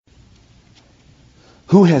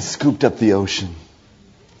Who has scooped up the ocean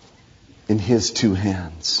in his two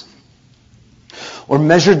hands? Or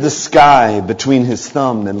measured the sky between his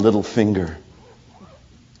thumb and little finger?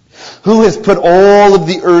 Who has put all of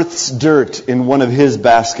the earth's dirt in one of his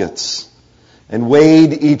baskets and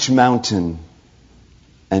weighed each mountain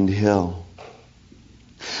and hill?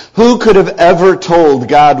 Who could have ever told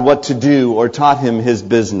God what to do or taught him his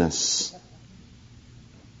business?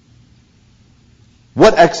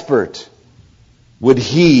 What expert would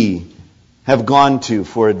he have gone to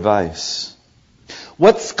for advice?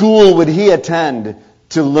 What school would he attend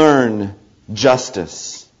to learn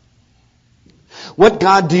justice? What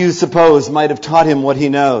God do you suppose might have taught him what he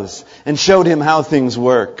knows and showed him how things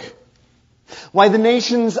work? Why, the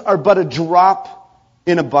nations are but a drop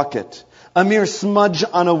in a bucket, a mere smudge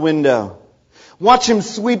on a window. Watch him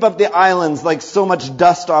sweep up the islands like so much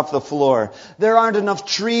dust off the floor. There aren't enough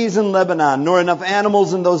trees in Lebanon, nor enough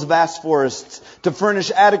animals in those vast forests to furnish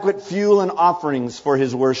adequate fuel and offerings for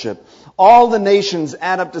his worship. All the nations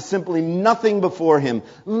add up to simply nothing before him.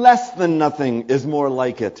 Less than nothing is more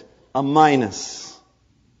like it, a minus.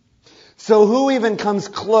 So who even comes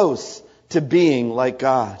close to being like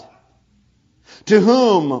God? To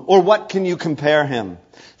whom or what can you compare him?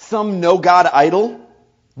 Some no-God idol?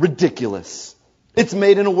 Ridiculous. It's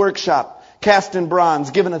made in a workshop, cast in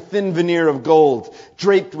bronze, given a thin veneer of gold,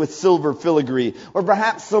 draped with silver filigree. Or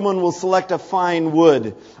perhaps someone will select a fine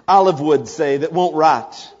wood, olive wood, say, that won't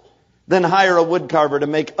rot. Then hire a woodcarver to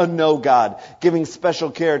make a no-God, giving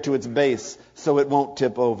special care to its base so it won't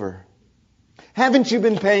tip over. Haven't you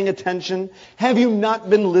been paying attention? Have you not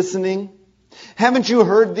been listening? Haven't you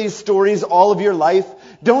heard these stories all of your life?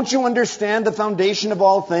 Don't you understand the foundation of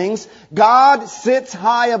all things? God sits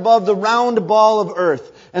high above the round ball of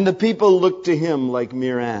earth, and the people look to him like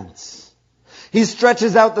mere ants. He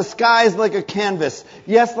stretches out the skies like a canvas,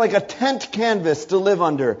 yes, like a tent canvas to live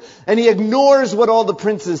under. And he ignores what all the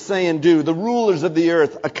princes say and do. The rulers of the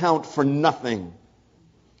earth account for nothing.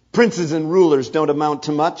 Princes and rulers don't amount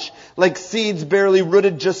to much. Like seeds barely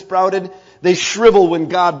rooted, just sprouted, they shrivel when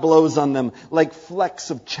God blows on them. Like flecks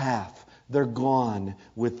of chaff, they're gone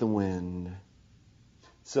with the wind.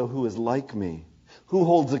 So who is like me? Who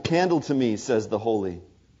holds a candle to me, says the holy?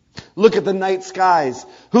 Look at the night skies.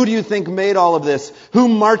 Who do you think made all of this? Who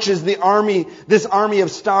marches this army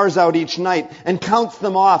of stars out each night and counts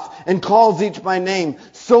them off and calls each by name?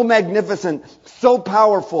 So magnificent, so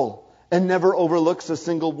powerful, and never overlooks a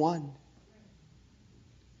single one.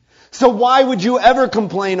 So why would you ever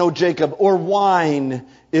complain, O Jacob, or whine,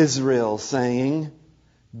 Israel, saying,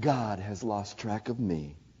 God has lost track of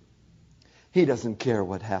me. He doesn't care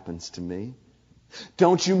what happens to me.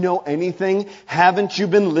 Don't you know anything? Haven't you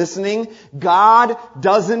been listening? God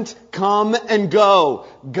doesn't come and go.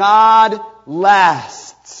 God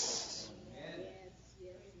lasts.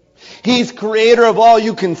 He's creator of all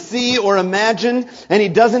you can see or imagine, and he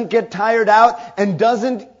doesn't get tired out and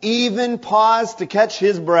doesn't even pause to catch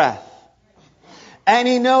his breath. And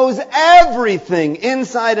he knows everything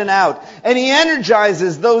inside and out. And he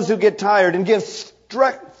energizes those who get tired and gives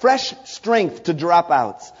fresh strength to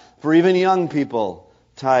dropouts. For even young people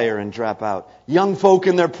tire and drop out. Young folk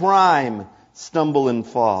in their prime stumble and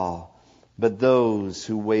fall. But those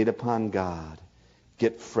who wait upon God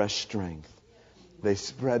get fresh strength. They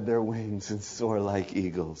spread their wings and soar like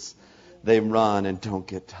eagles. They run and don't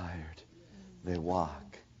get tired. They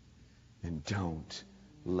walk and don't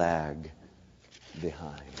lag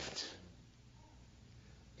behind.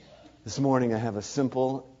 This morning I have a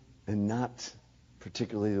simple and not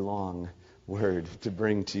particularly long word to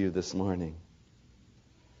bring to you this morning.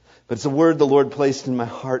 But it's a word the Lord placed in my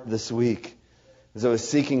heart this week as I was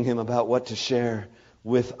seeking him about what to share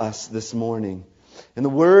with us this morning. And the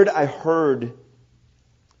word I heard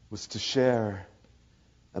was to share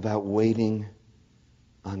about waiting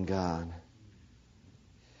on God.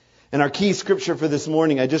 And our key scripture for this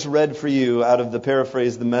morning, I just read for you out of the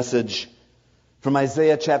paraphrase, the Message, from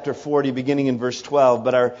Isaiah chapter 40, beginning in verse 12.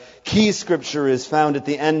 But our key scripture is found at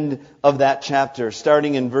the end of that chapter,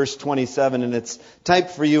 starting in verse 27. And it's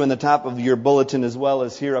typed for you in the top of your bulletin as well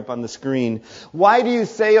as here up on the screen. Why do you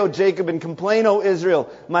say, O Jacob, and complain, O Israel?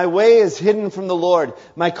 My way is hidden from the Lord.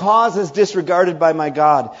 My cause is disregarded by my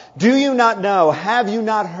God. Do you not know? Have you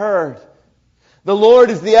not heard? The Lord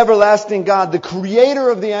is the everlasting God, the creator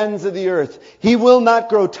of the ends of the earth. He will not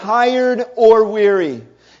grow tired or weary.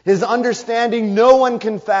 His understanding no one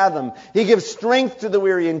can fathom. He gives strength to the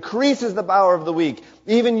weary, increases the power of the weak.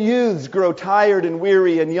 Even youths grow tired and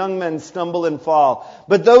weary, and young men stumble and fall.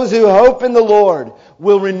 But those who hope in the Lord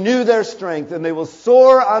will renew their strength, and they will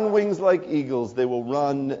soar on wings like eagles. They will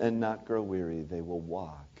run and not grow weary. They will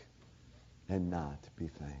walk and not be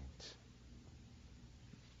faint.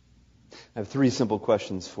 I have 3 simple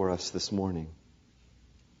questions for us this morning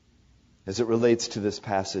as it relates to this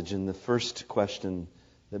passage. And the first question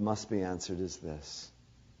that must be answered is this: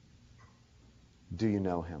 do you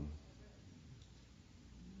know Him?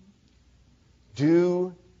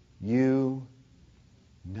 Do you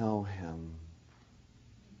know Him?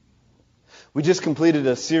 We just completed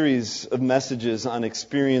a series of messages on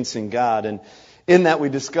experiencing God, and in that we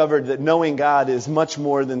discovered that knowing God is much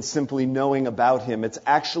more than simply knowing about Him. It's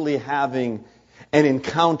actually having an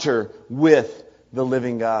encounter with the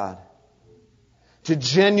living God. To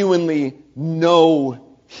genuinely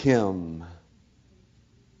know Him.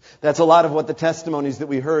 That's a lot of what the testimonies that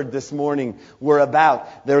we heard this morning were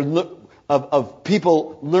about. They're of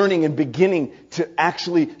people learning and beginning to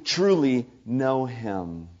actually truly know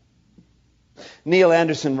Him. Neil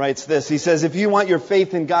Anderson writes this. He says, if you want your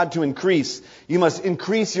faith in God to increase, you must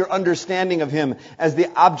increase your understanding of Him as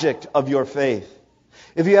the object of your faith.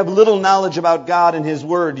 If you have little knowledge about God and His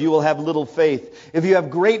Word, you will have little faith. If you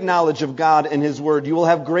have great knowledge of God and His Word, you will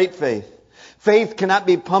have great faith. Faith cannot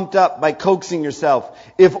be pumped up by coaxing yourself.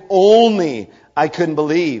 If only I can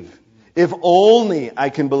believe. If only I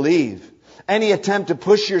can believe. Any attempt to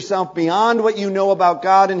push yourself beyond what you know about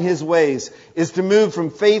God and His ways is to move from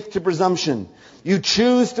faith to presumption. You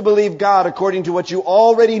choose to believe God according to what you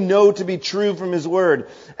already know to be true from His Word.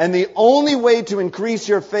 And the only way to increase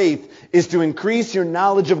your faith is to increase your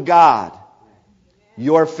knowledge of God,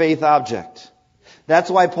 your faith object. That's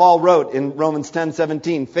why Paul wrote in Romans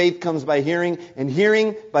 10:17, faith comes by hearing, and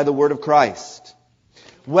hearing by the word of Christ.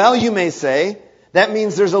 Well, you may say, that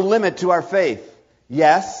means there's a limit to our faith.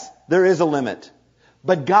 Yes, there is a limit.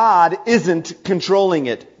 But God isn't controlling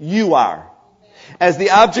it. You are. As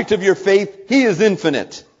the object of your faith, He is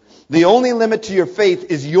infinite. The only limit to your faith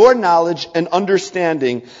is your knowledge and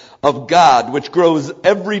understanding of God, which grows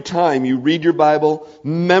every time you read your Bible,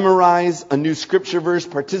 memorize a new scripture verse,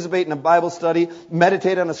 participate in a Bible study,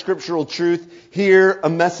 meditate on a scriptural truth, hear a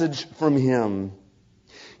message from Him.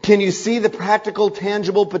 Can you see the practical,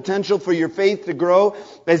 tangible potential for your faith to grow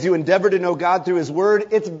as you endeavor to know God through His Word?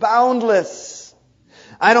 It's boundless.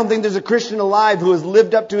 I don't think there's a Christian alive who has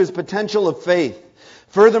lived up to his potential of faith.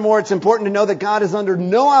 Furthermore, it's important to know that God is under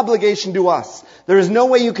no obligation to us. There is no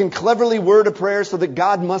way you can cleverly word a prayer so that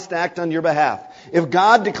God must act on your behalf. If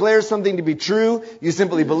God declares something to be true, you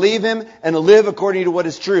simply believe Him and live according to what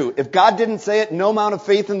is true. If God didn't say it, no amount of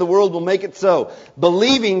faith in the world will make it so.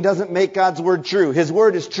 Believing doesn't make God's Word true. His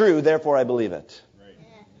Word is true, therefore I believe it.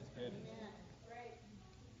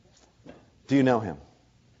 Do you know Him?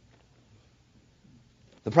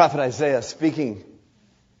 The prophet Isaiah, speaking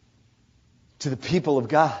to the people of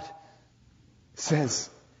God,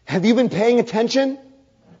 says, have you been paying attention?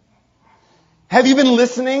 Have you been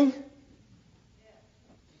listening?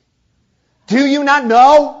 Do you not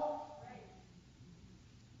know?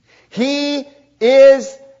 He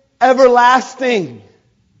is everlasting.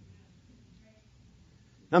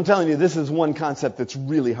 I'm telling you, this is one concept that's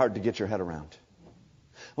really hard to get your head around.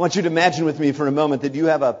 I want you to imagine with me for a moment that you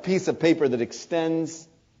have a piece of paper that extends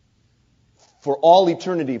for all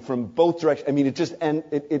eternity from both directions. I mean,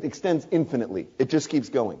 it extends infinitely. It just keeps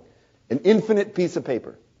going. An infinite piece of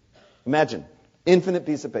paper. Imagine, infinite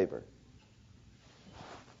piece of paper.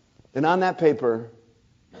 And on that paper,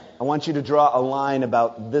 I want you to draw a line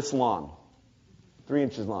about this long, 3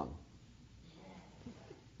 inches long.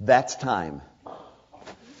 That's time.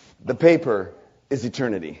 The paper is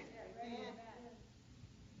eternity.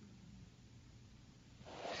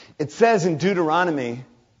 It says in Deuteronomy,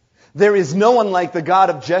 there is no one like the God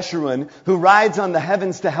of Jeshurun who rides on the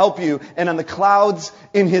heavens to help you and on the clouds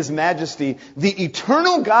in His majesty. The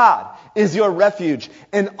eternal God is your refuge,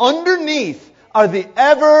 and underneath are the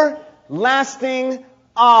everlasting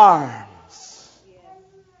arms.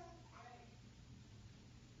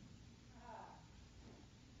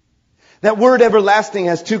 That word everlasting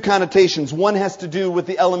has 2 connotations. One has to do with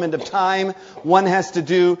the element of time. One has to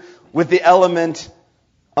do with the element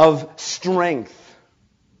of strength.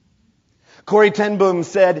 Corrie ten Boom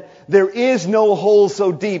said, there is no hole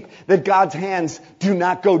so deep that God's hands do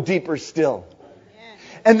not go deeper still.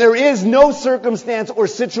 And there is no circumstance or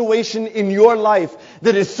situation in your life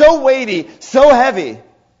that is so weighty, so heavy,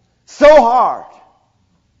 so hard,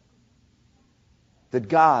 that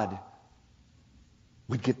God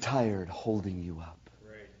would get tired holding you up.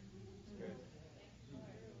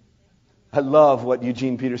 I love what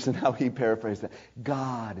Eugene Peterson, how he paraphrased that.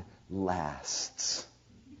 God lasts.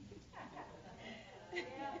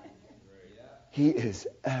 He is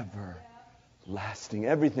everlasting.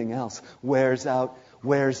 Everything else wears out,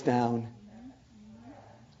 wears down.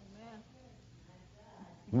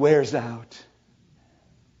 wears out.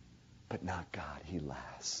 But not God. He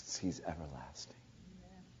lasts. He's everlasting.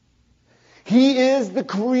 He is the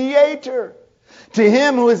Creator. To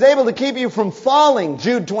Him who is able to keep you from falling,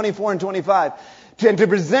 Jude 24 and 25, and to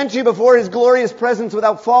present you before His glorious presence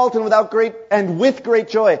without fault and with great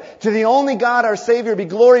joy. To the only God, our Savior, be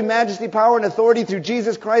glory, majesty, power, and authority through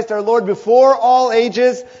Jesus Christ our Lord, before all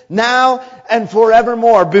ages, now and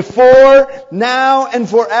forevermore. Before, now, and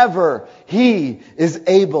forever. He is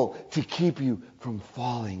able to keep you from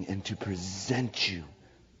falling and to present you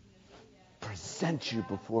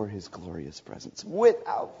before His glorious presence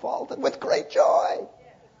without fault and with great joy.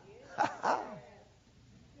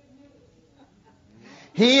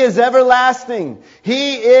 He is everlasting.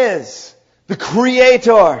 He is the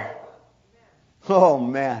Creator. Oh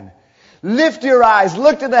man. Lift your eyes.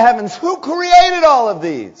 Look to the heavens. Who created all of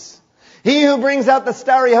these? He who brings out the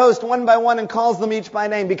starry host one by one and calls them each by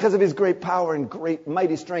name because of His great power and great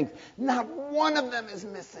mighty strength. Not one of them is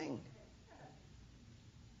missing.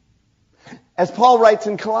 As Paul writes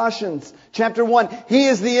in Colossians chapter 1, He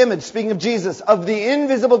is the image, speaking of Jesus, of the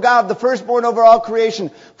invisible God, the firstborn over all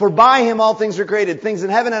creation. For by Him all things were created, things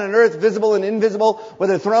in heaven and on earth, visible and invisible,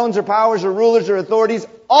 whether thrones or powers or rulers or authorities.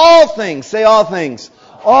 All things, say all things.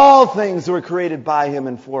 All things were created by Him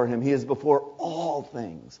and for Him. He is before all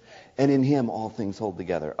things. And in Him all things hold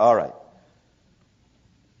together. All right.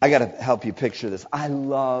 I got to help you picture this. I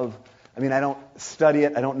don't study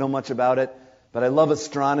it. I don't know much about it. But I love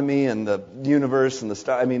astronomy and the universe and the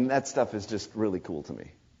star. That stuff is just really cool to me.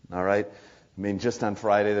 All right? Just on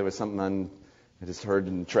Friday, there was something I just heard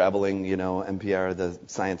in traveling, NPR, the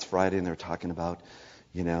Science Friday, and they were talking about,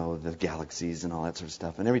 the galaxies and all that sort of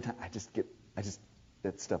stuff. And every time,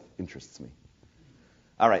 that stuff interests me.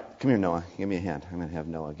 All right, come here, Noah. Give me a hand. I'm going to have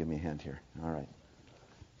Noah give me a hand here. All right.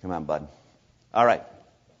 Come on, bud. All right.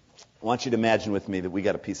 I want you to imagine with me that we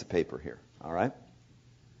got a piece of paper here. All right?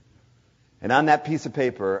 And on that piece of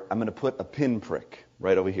paper, I'm going to put a pinprick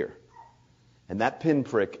right over here. And that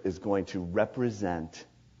pinprick is going to represent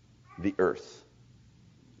the earth.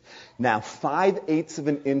 Now, 5/8 of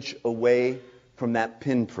an inch away from that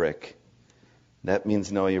pinprick, that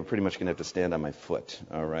means, Noah, you're pretty much going to have to stand on my foot.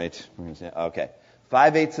 All right? Okay.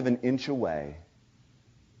 5/8 of an inch away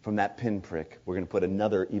from that pinprick, we're going to put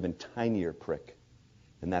another even tinier prick.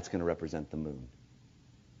 And that's going to represent the moon.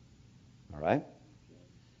 All right?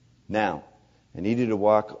 Now, I need you to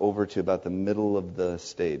walk over to about the middle of the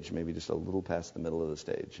stage, maybe just a little past the middle of the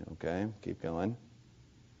stage. Okay? Keep going.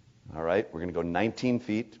 All right, we're going to go 19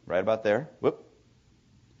 feet, right about there. Whoop.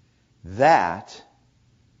 That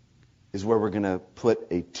is where we're going to put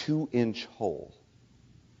a 2-inch hole.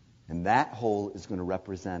 And that hole is going to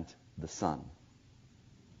represent the sun.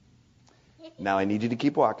 Now, I need you to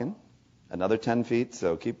keep walking. Another 10 feet,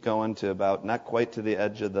 so keep going to about, not quite to the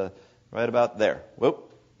edge of right about there. Whoop.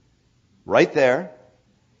 Right there,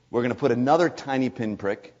 we're going to put another tiny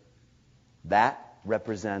pinprick. That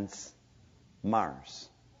represents Mars.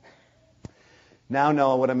 Now,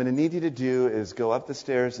 Noah, what I'm going to need you to do is go up the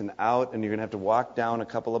stairs and out, and you're going to have to walk down a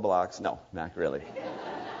couple of blocks. No, not really.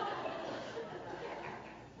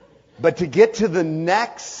 But to get to the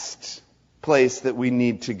next place that we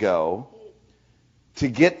need to go, to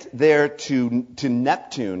get there to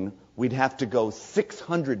Neptune, we'd have to go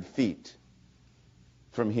 600 feet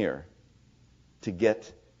from here to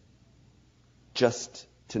get just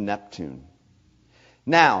to Neptune.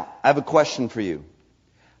 Now, I have a question for you.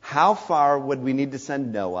 How far would we need to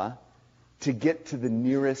send Noah to get to the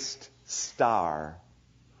nearest star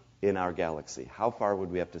in our galaxy? How far would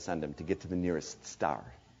we have to send him to get to the nearest star?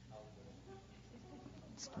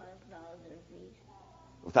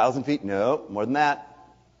 1,000 feet? No, more than that.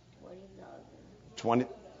 20.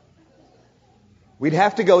 We'd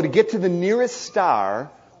have to go to get to the nearest star.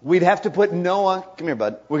 We'd have to put Noah, come here,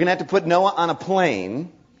 bud. We're going to have to put Noah on a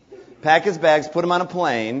plane, pack his bags, put him on a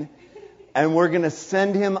plane, and we're going to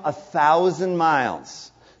send him 1,000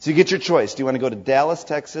 miles. So you get your choice. Do you want to go to Dallas,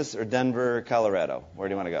 Texas, or Denver, Colorado? Where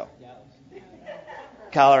do you want to go?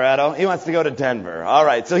 Colorado? He wants to go to Denver. All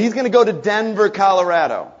right, so he's going to go to Denver,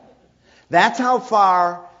 Colorado. That's how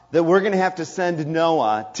far that we're going to have to send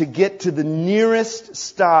Noah to get to the nearest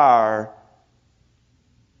star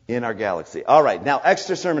in our galaxy. All right, now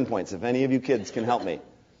extra sermon points, if any of you kids can help me,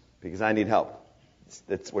 because I need help.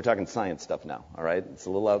 We're talking science stuff now, all right? It's a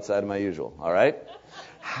little outside of my usual, all right?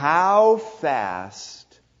 How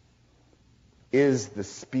fast is the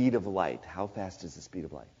speed of light? How fast is the speed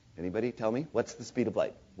of light? Anybody tell me? What's the speed of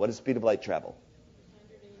light? What does speed of light travel?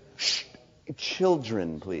 Shh.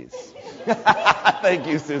 Children, please. Thank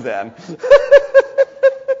you, Suzanne.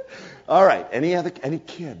 All right, any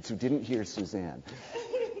kids who didn't hear Suzanne?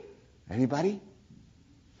 Anybody?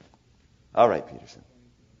 All right, Peterson.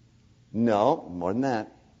 No, more than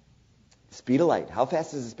that. Speed of light. How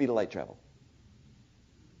fast does the speed of light travel?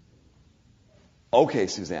 Okay,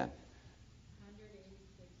 Suzanne.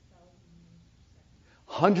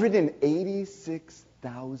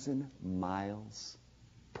 186,000 miles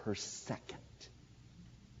per second.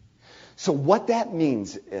 So what that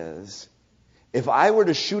means is, if I were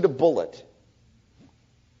to shoot a bullet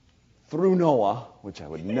through Noah, which I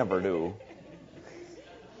would never do,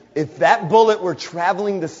 if that bullet were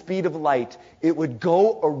traveling the speed of light, it would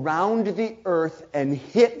go around the earth and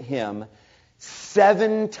hit him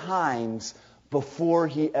 7 times before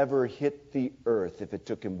he ever hit the earth, if it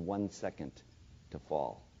took him 1 second to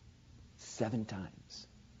fall. 7 times.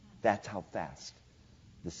 That's how fast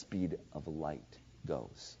the speed of light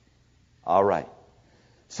goes. All right.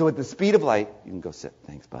 So at the speed of light, you can go sit.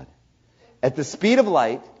 Thanks, bud. At the speed of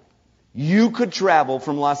light, you could travel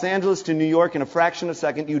from Los Angeles to New York in a fraction of a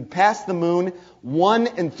second. You'd pass the moon 1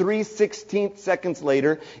 3/16 seconds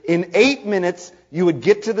later. In 8 minutes, you would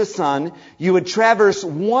get to the sun. You would traverse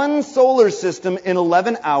 1 solar system in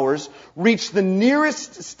 11 hours, reach the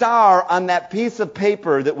nearest star on that piece of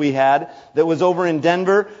paper that we had that was over in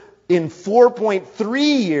Denver. In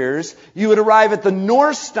 4.3 years, you would arrive at the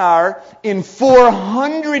North Star in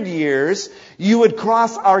 400 years. You would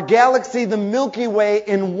cross our galaxy, the Milky Way,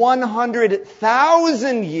 in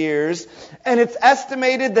 100,000 years. And it's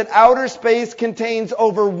estimated that outer space contains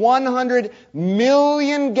over 100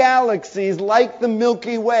 million galaxies like the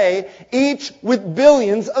Milky Way, each with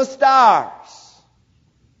billions of stars.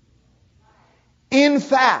 In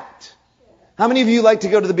fact, how many of you like to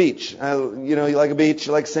go to the beach? You like a beach,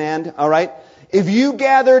 you like sand, all right? If you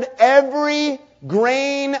gathered every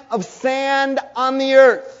grain of sand on the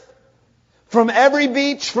earth, from every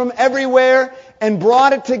beach, from everywhere, and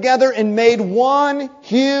brought it together and made one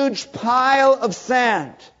huge pile of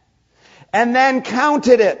sand, and then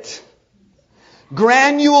counted it,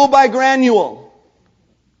 granule by granule,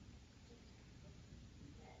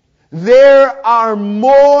 there are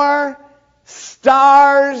more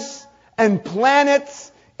stars and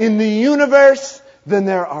planets in the universe than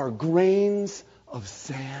there are grains of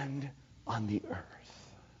sand on the earth.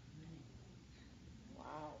 Wow.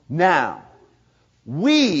 Now,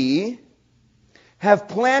 we have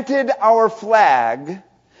planted our flag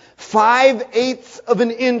 5/8 of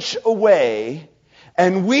an inch away,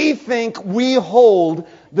 and we think we hold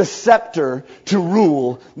the scepter to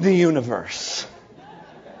rule the universe.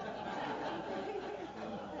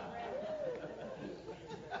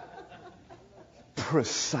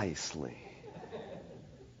 Precisely.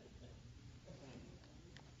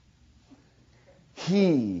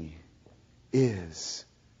 He is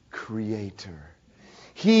creator.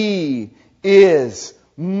 He is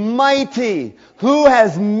mighty, who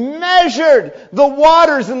has measured the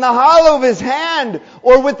waters in the hollow of his hand,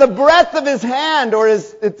 or with the breadth of his hand, or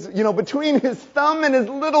between his thumb and his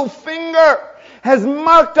little finger, has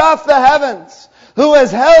marked off the heavens, who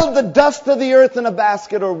has held the dust of the earth in a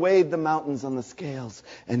basket, or weighed the mountains on the scales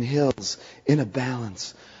and hills in a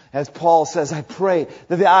balance. As Paul says, I pray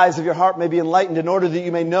that the eyes of your heart may be enlightened, in order that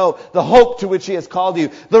you may know the hope to which he has called you,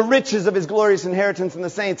 the riches of his glorious inheritance in the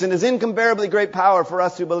saints, and his incomparably great power for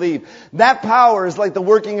us who believe. That power is like the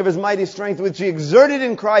working of his mighty strength, which he exerted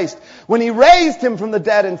in Christ when he raised him from the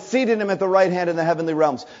dead and seated him at the right hand in the heavenly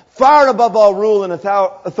realms, far above all rule and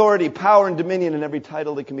authority, power and dominion, and every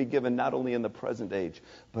title that can be given, not only in the present age,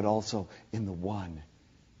 but also in the one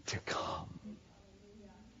to come.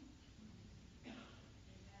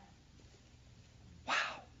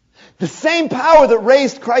 The same power that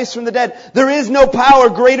raised Christ from the dead. There is no power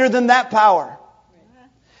greater than that power.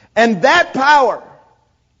 And that power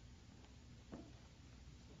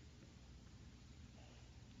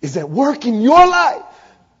is at work in your life.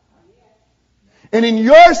 And in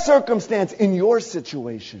your circumstance, in your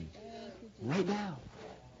situation. Right now.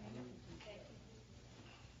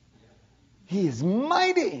 He is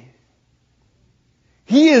mighty.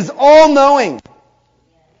 He is all-knowing.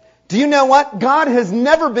 Do you know what? God has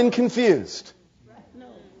never been confused.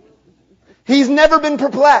 He's never been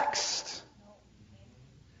perplexed.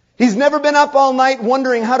 He's never been up all night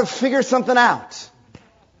wondering how to figure something out.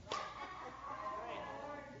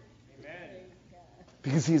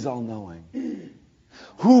 Because He's all-knowing.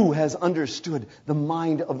 Who has understood the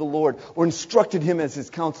mind of the Lord, or instructed Him as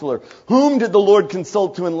His counselor? Whom did the Lord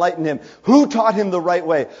consult to enlighten him? Who taught him the right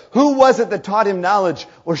way? Who was it that taught him knowledge,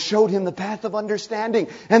 or showed him the path of understanding?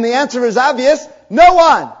 And the answer is obvious: no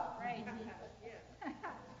one.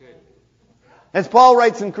 As Paul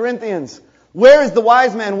writes in Corinthians, where is the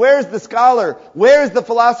wise man? Where is the scholar? Where is the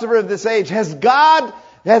philosopher of this age? Has God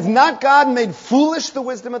Has not God made foolish the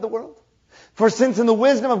wisdom of the world? For since in the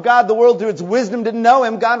wisdom of God, the world through its wisdom didn't know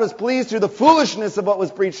him, God was pleased through the foolishness of what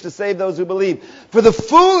was preached to save those who believe. For the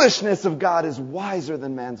foolishness of God is wiser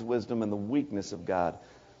than man's wisdom, and the weakness of God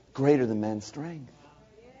greater than man's strength.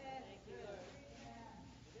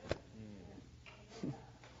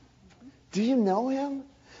 Do you know him?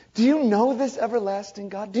 Do you know this everlasting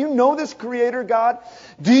God? Do you know this creator God?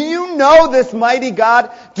 Do you know this mighty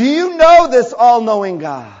God? Do you know this all-knowing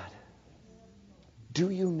God? Do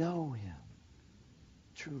you know him?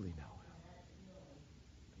 Truly know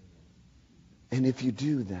him. And if you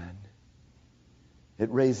do, then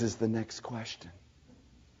it raises the next question.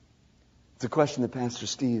 It's a question that Pastor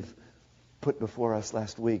Steve put before us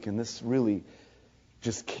last week, and this really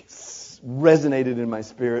just resonated in my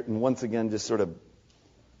spirit and once again just sort of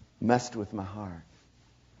messed with my heart.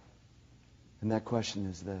 And that question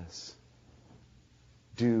is this: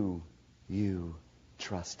 do you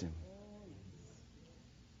trust him?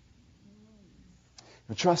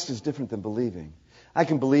 Now, trust is different than believing. I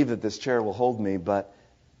can believe that this chair will hold me, but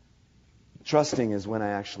trusting is when I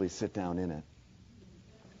actually sit down in it.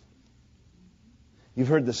 You've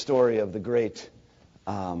heard the story of the great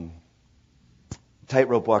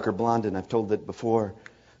tightrope walker Blondin. I've told it before,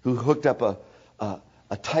 who hooked up a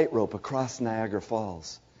tightrope across Niagara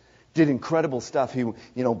Falls. Did incredible stuff. He,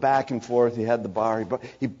 back and forth. He had the bar.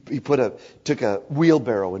 He took a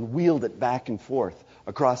wheelbarrow and wheeled it back and forth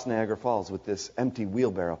across Niagara Falls with this empty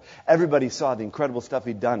wheelbarrow. Everybody saw the incredible stuff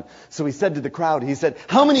he'd done. So he said to the crowd, he said,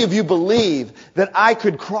 "How many of you believe that I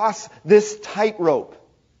could cross this tightrope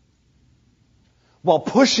while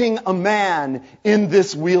pushing a man in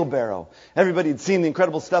this wheelbarrow?" Everybody had seen the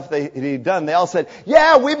incredible stuff that he'd done. They all said,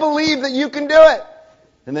 "Yeah, we believe that you can do it."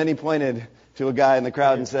 And then he pointed to a guy in the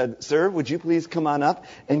crowd and said, "Sir, would you please come on up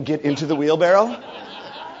and get into the wheelbarrow?"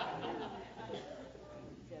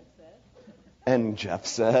 And Jeff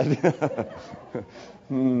said,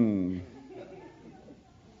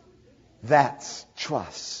 That's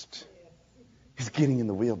trust. He's getting in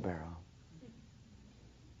the wheelbarrow.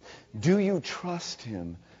 Do you trust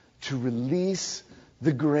him to release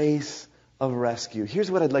the grace of rescue?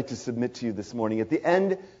 Here's what I'd like to submit to you this morning. At the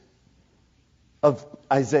end of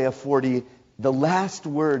Isaiah 40, the last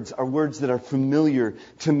words are words that are familiar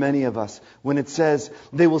to many of us. When it says,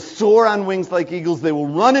 "They will soar on wings like eagles. They will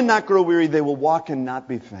run and not grow weary. They will walk and not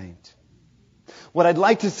be faint." What I'd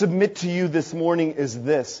like to submit to you this morning is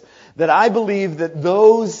this: that I believe that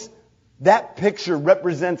that picture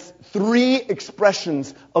represents three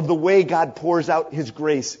expressions of the way God pours out his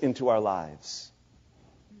grace into our lives.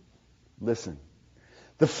 Listen.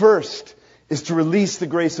 The first is to release the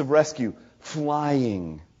grace of rescue,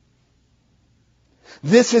 flying.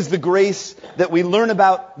 This is the grace that we learn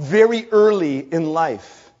about very early in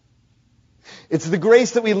life. It's the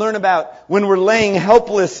grace that we learn about when we're laying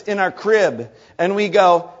helpless in our crib and we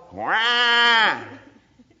go, "Wah!"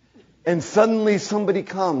 And suddenly somebody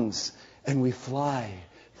comes and we fly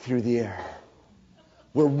through the air.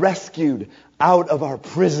 We're rescued out of our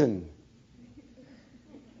prison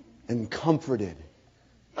and comforted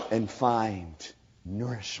and find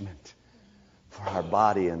nourishment for our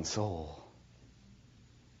body and soul.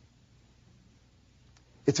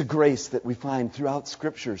 It's a grace that we find throughout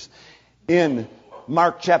Scriptures. In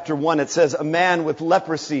Mark chapter 1, it says, "A man with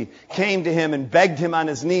leprosy came to him and begged him on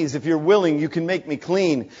his knees, 'If you're willing, you can make me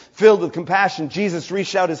clean.' Filled with compassion, Jesus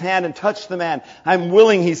reached out his hand and touched the man. 'I'm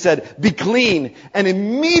willing,' he said, 'be clean.' And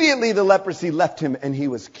immediately the leprosy left him and he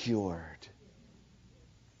was cured."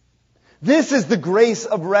 This is the grace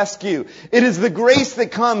of rescue. It is the grace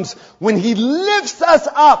that comes when he lifts us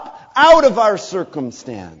up out of our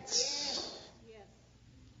circumstance.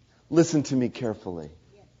 Listen to me carefully.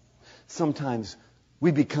 Sometimes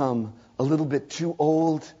we become a little bit too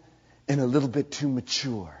old and a little bit too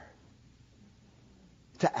mature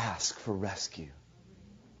to ask for rescue.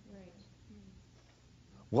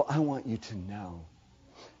 Well, I want you to know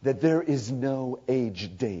that there is no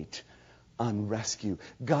age date on rescue.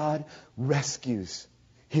 God rescues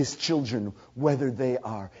his children whether they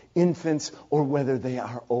are infants or whether they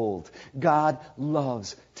are old. God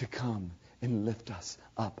loves to come and lift us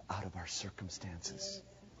up out of our circumstances.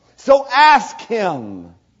 So ask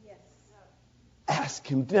him. Ask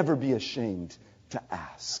him. Never be ashamed to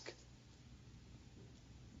ask.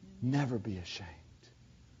 Never be ashamed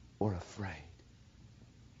or afraid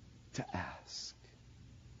to ask.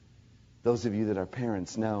 Those of you that are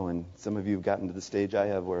parents know, and some of you have gotten to the stage I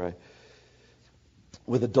have where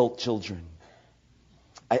with adult children,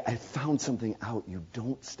 I found something out. You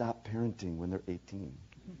don't stop parenting when they're 18.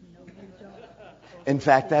 In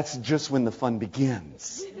fact, that's just when the fun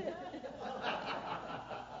begins.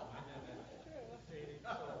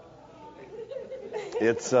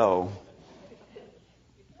 It's so.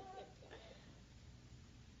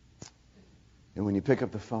 And when you pick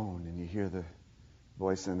up the phone and you hear the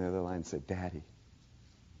voice on the other line say, Daddy,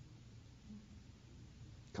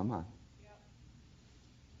 come on.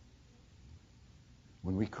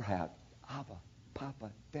 When we cry out, Abba, Papa,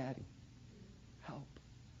 Daddy, help.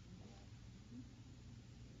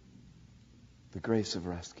 The grace of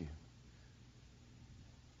rescue.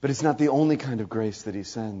 But it's not the only kind of grace that he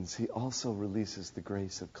sends. He also releases the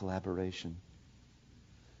grace of collaboration.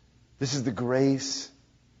 This is the grace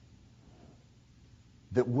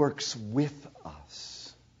that works with us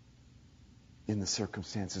in the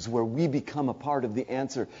circumstances, where we become a part of the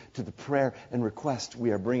answer to the prayer and request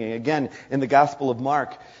we are bringing. Again, in the Gospel of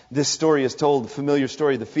Mark, this story is told, the familiar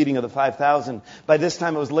story, the feeding of the 5,000. By this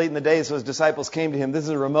time it was late in the day, so his disciples came to him. This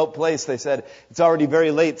is a remote place, they said. It's already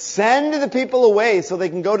very late. Send the people away so they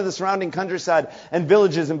can go to the surrounding countryside and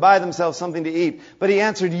villages and buy themselves something to eat. But he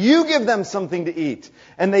answered, you give them something to eat.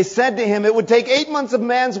 And they said to him, it would take 8 months of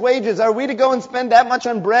man's wages. Are we to go and spend that much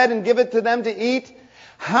on bread and give it to them to eat?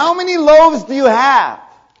 How many loaves do you have?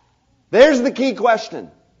 There's the key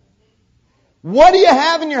question. What do you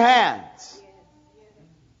have in your hands?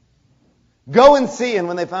 Go and see. And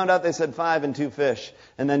when they found out, they said 5 and 2 fish.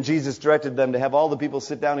 And then Jesus directed them to have all the people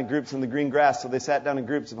sit down in groups in the green grass. So they sat down in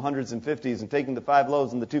groups of hundreds and fifties, and taking the 5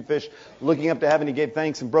 loaves and the 2 fish, looking up to heaven, he gave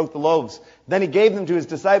thanks and broke the loaves. Then he gave them to his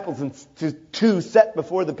disciples and to set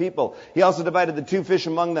before the people. He also divided the 2 fish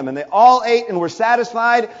among them. And they all ate and were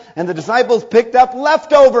satisfied. And the disciples picked up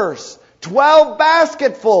leftovers, 12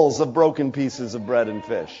 basketfuls of broken pieces of bread and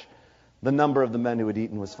fish. The number of the men who had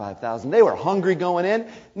eaten was 5,000. They were hungry going in,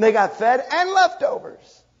 and they got fed and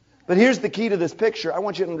leftovers. But here's the key to this picture. I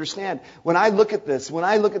want you to understand, when I look at this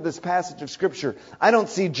passage of Scripture, I don't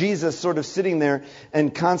see Jesus sort of sitting there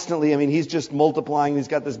and constantly, he's just multiplying. He's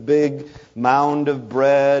got this big mound of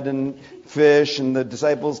bread and fish, and the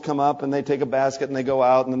disciples come up and they take a basket and they go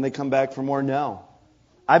out and then they come back for more. No.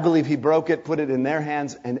 I believe he broke it, put it in their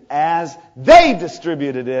hands, and as they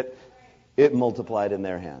distributed it, it multiplied in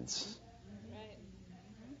their hands.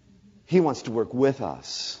 He wants to work with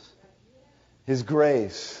us. His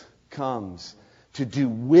grace comes to do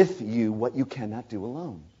with you what you cannot do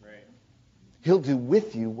alone. He'll do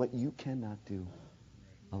with you what you cannot do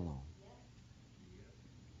alone.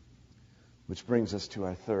 Which brings us to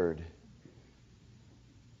our third.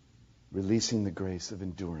 Releasing the grace of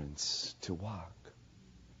endurance to walk.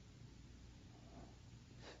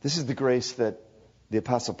 This is the grace that the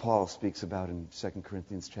Apostle Paul speaks about in 2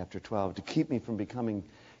 Corinthians chapter 12. To keep me from becoming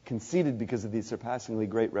conceited because of these surpassingly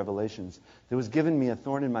great revelations, there was given me a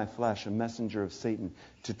thorn in my flesh, a messenger of Satan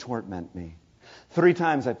to torment me. 3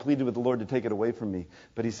 times I pleaded with the Lord to take it away from me,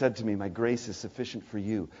 but he said to me, my grace is sufficient for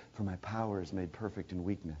you, for my power is made perfect in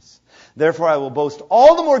weakness. Therefore I will boast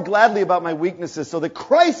all the more gladly about my weaknesses, so that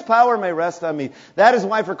Christ's power may rest on me. That is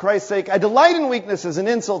why, for Christ's sake, I delight in weaknesses and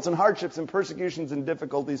insults and hardships and persecutions and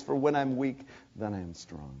difficulties, for when I'm weak, then I am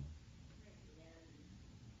strong.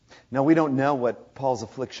 Now, we don't know what Paul's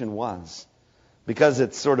affliction was. Because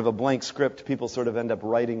it's sort of a blank script, people sort of end up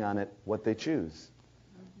writing on it what they choose.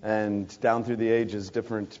 And down through the ages,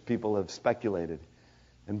 different people have speculated.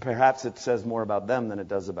 And perhaps it says more about them than it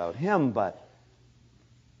does about him, but,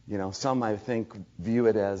 some, I think, view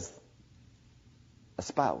it as a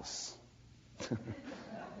spouse.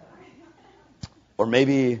 Or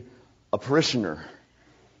maybe a parishioner.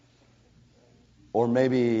 Or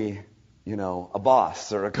maybe, a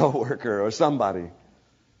boss or a coworker or somebody.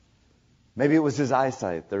 Maybe it was his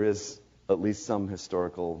eyesight. There is at least some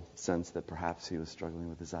historical sense that perhaps he was struggling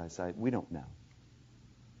with his eyesight. We don't know.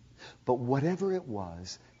 But whatever it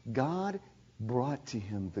was, God brought to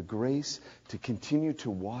him the grace to continue to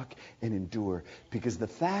walk and endure. Because the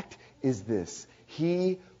fact is this: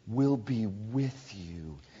 he will be with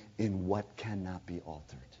you in what cannot be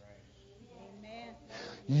altered.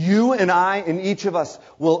 You and I and each of us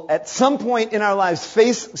will at some point in our lives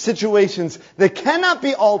face situations that cannot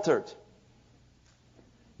be altered.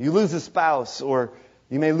 You lose a spouse, or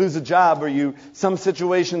you may lose a job, or some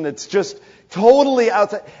situation that's just totally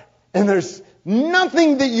outside. And there's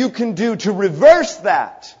nothing that you can do to reverse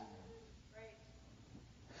that.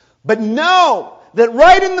 But know that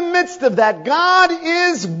right in the midst of that, God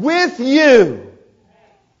is with you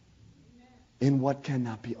in what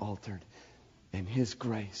cannot be altered. And His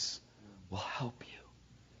grace will help you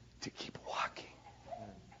to keep walking.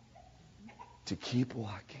 To keep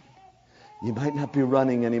walking. You might not be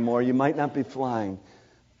running anymore. You might not be flying.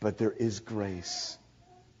 But there is grace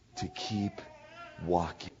to keep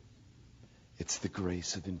walking. It's the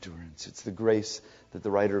grace of endurance. It's the grace that the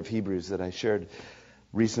writer of Hebrews that I shared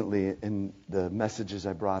recently in the messages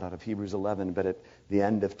I brought out of Hebrews 11, but at the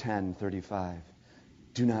end of 10:35.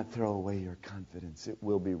 Do not throw away your confidence. It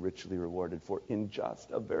will be richly rewarded, for in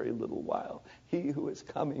just a very little while, he who is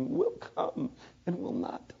coming will come and will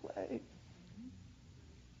not delay.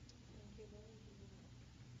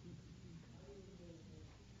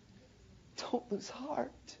 Don't lose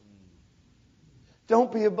heart.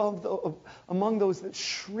 Don't be among those that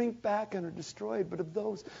shrink back and are destroyed, but of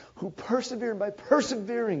those who persevere, and by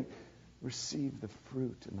persevering, receive the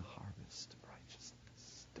fruit and the harvest of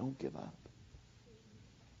righteousness. Don't give up.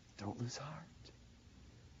 Don't lose heart.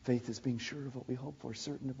 Faith is being sure of what we hope for,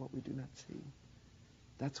 certain of what we do not see.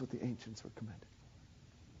 That's what the ancients were commended for.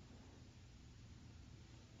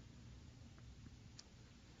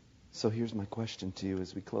 So here's my question to you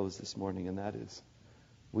as we close this morning, and that is,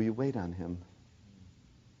 will you wait on him?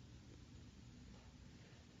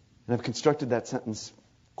 And I've constructed that sentence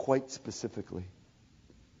quite specifically.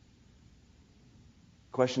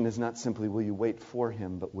 The question is not simply, will you wait for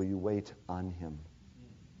him, but will you wait on him?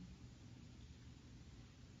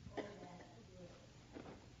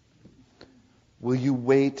 Will you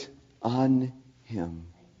wait on him?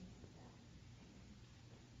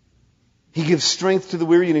 He gives strength to the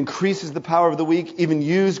weary and increases the power of the weak. Even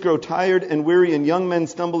youths grow tired and weary, and young men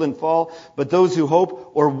stumble and fall. But those who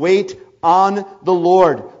hope or wait on the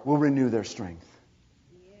Lord will renew their strength.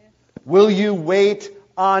 Yes. Will you wait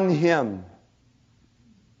on him?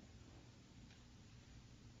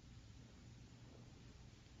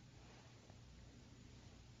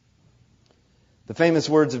 The famous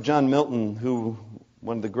words of John Milton, who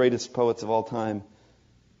one of the greatest poets of all time,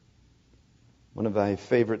 one of my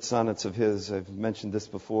favorite sonnets of his, I've mentioned this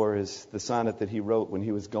before, is the sonnet that he wrote when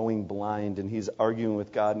he was going blind, and he's arguing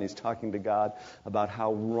with God and he's talking to God about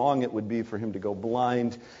how wrong it would be for him to go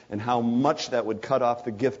blind and how much that would cut off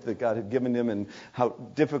the gift that God had given him and how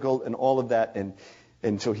difficult and all of that.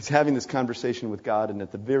 And so he's having this conversation with God, and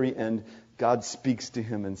at the very end, God speaks to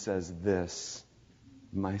him and says this,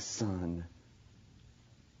 "My son,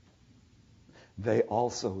 they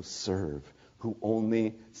also serve who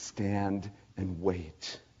only stand and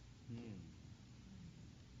wait."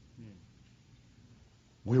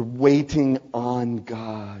 We're waiting on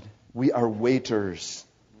God. We are waiters.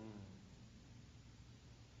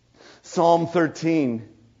 Psalm 13.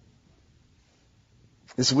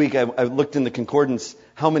 This week I looked in the concordance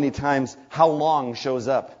how many times "how long" shows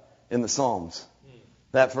up in the Psalms.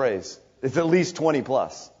 That phrase. It's at least 20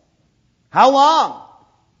 plus. How long?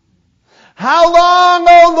 How long,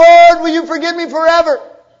 O Lord, will you forget me forever?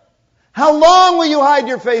 How long will you hide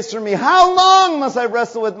your face from me? How long must I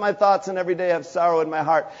wrestle with my thoughts and every day have sorrow in my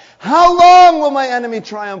heart? How long will my enemy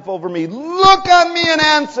triumph over me? Look on me and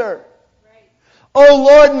answer. O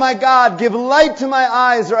Lord my God, give light to my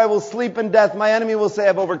eyes, or I will sleep in death. My enemy will say,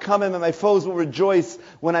 I've overcome him, and my foes will rejoice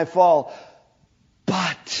when I fall.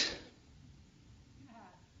 But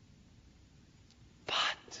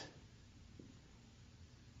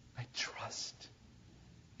I trust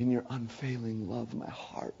in your unfailing love. My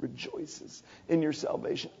heart rejoices in your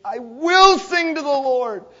salvation. I will sing to the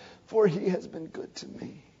Lord, for he has been good to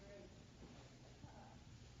me.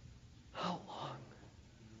 How long?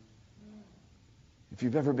 If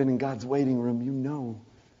you've ever been in God's waiting room, you know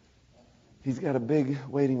he's got a big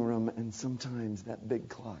waiting room, and sometimes that big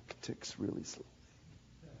clock ticks really slowly.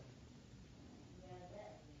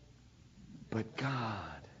 But God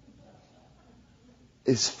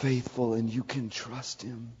is faithful, and you can trust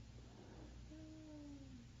him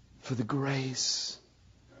for the grace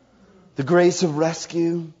of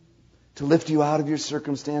rescue to lift you out of your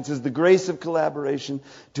circumstances, the grace of collaboration,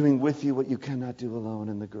 doing with you what you cannot do alone,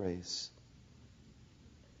 and the grace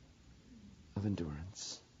of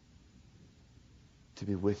endurance to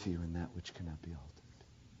be with you in that which cannot be altered.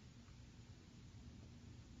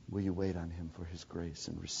 Will you wait on him for his grace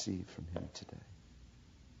and receive from him today?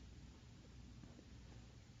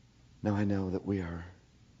 Now I know that we are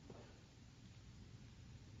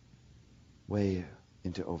way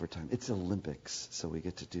into overtime. It's Olympics, so we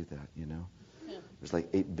get to do that, you know. There's like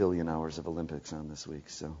 8 billion hours of Olympics on this week,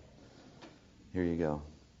 so here you go.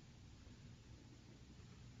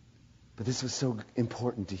 But this was so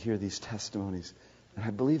important to hear these testimonies, and I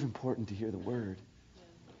believe important to hear the word,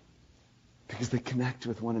 because they connect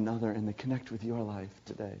with one another and they connect with your life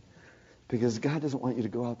today. Because God doesn't want you to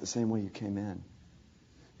go out the same way you came in.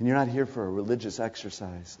 And you're not here for a religious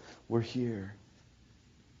exercise. We're here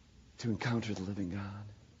to encounter the living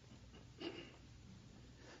God.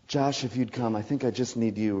 Josh, if you'd come, I think I just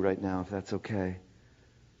need you right now, if that's okay.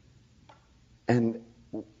 And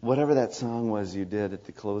whatever that song was you did at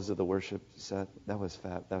the close of the worship set, that was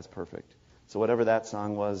fab. That was perfect. So whatever that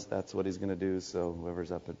song was, that's what he's going to do. So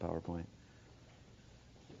whoever's up at PowerPoint.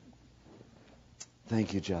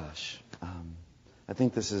 Thank you, Josh. I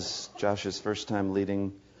think this is Josh's first time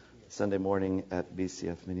leading Sunday morning at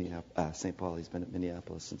BCF St. Paul. He's been at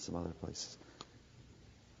Minneapolis and some other places.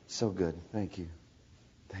 So good. Thank you.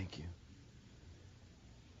 Thank you.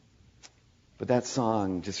 But that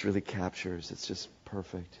song just really captures. It's just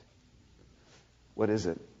perfect. What is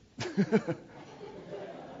it?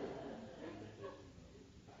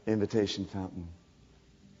 Invitation Fountain.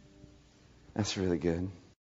 That's really good.